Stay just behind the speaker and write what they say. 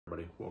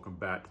everybody. Welcome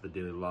back to the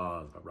Daily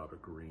Laws by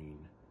Robert Greene.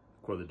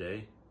 Quote of the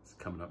day is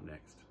coming up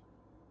next.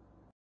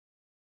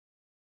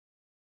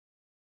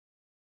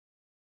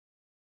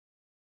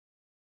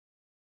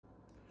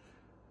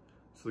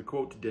 So the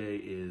quote today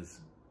is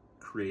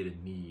create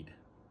a need,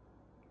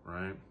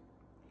 right?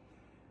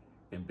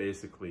 And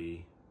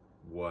basically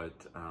what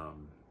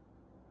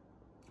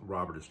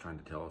Robert is trying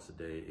to tell us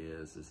today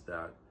is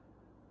that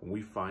when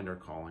we find our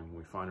calling, when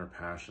we find our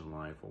passion in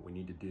life, what we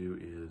need to do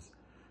is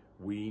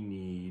we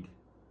need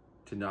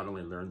to not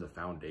only learn the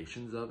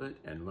foundations of it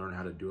and learn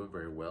how to do it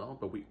very well,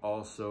 but we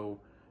also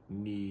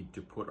need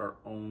to put our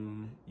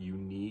own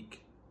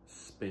unique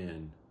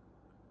spin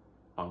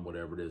on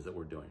whatever it is that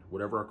we're doing.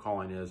 Whatever our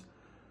calling is,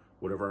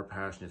 whatever our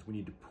passion is, we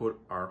need to put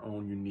our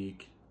own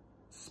unique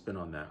spin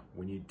on that.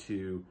 We need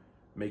to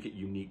make it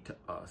unique to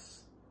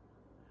us.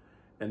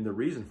 And the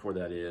reason for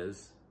that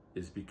is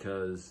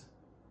because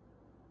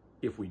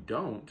if we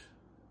don't,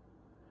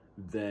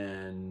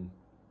 then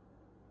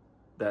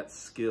that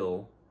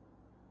skill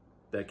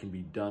that can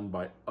be done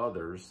by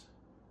others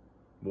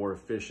more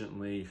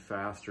efficiently,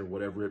 faster,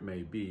 whatever it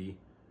may be,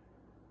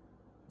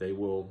 they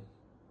will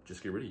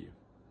just get rid of you.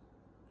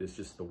 It's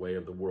just the way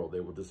of the world. They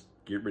will just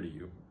get rid of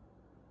you.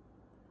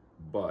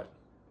 But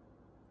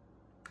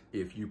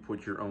if you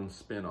put your own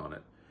spin on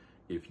it,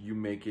 if you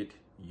make it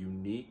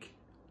unique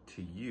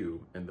to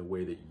you and the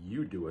way that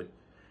you do it,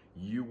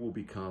 you will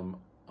become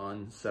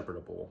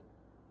inseparable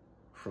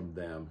from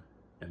them,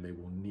 and they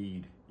will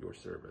need your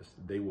service.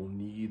 They will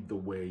need the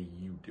way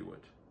you do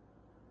it.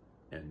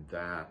 And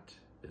that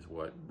is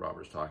what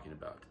Robert's talking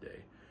about today.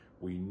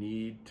 We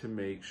need to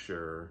make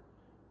sure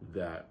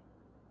that,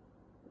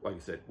 like I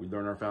said, we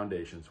learn our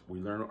foundations, we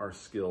learn our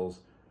skills,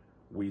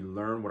 we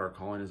learn what our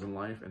calling is in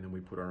life, and then we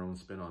put our own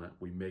spin on it.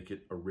 We make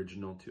it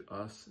original to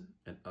us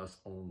and us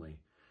only,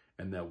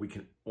 and that we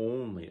can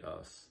only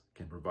us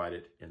can provide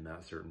it in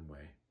that certain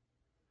way.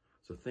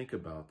 So think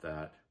about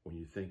that when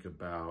you think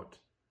about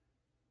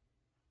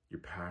your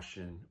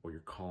passion or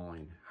your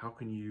calling. How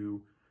can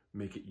you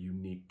make it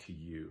unique to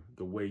you,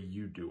 the way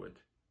you do it,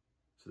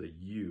 so that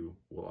you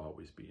will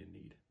always be in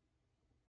need?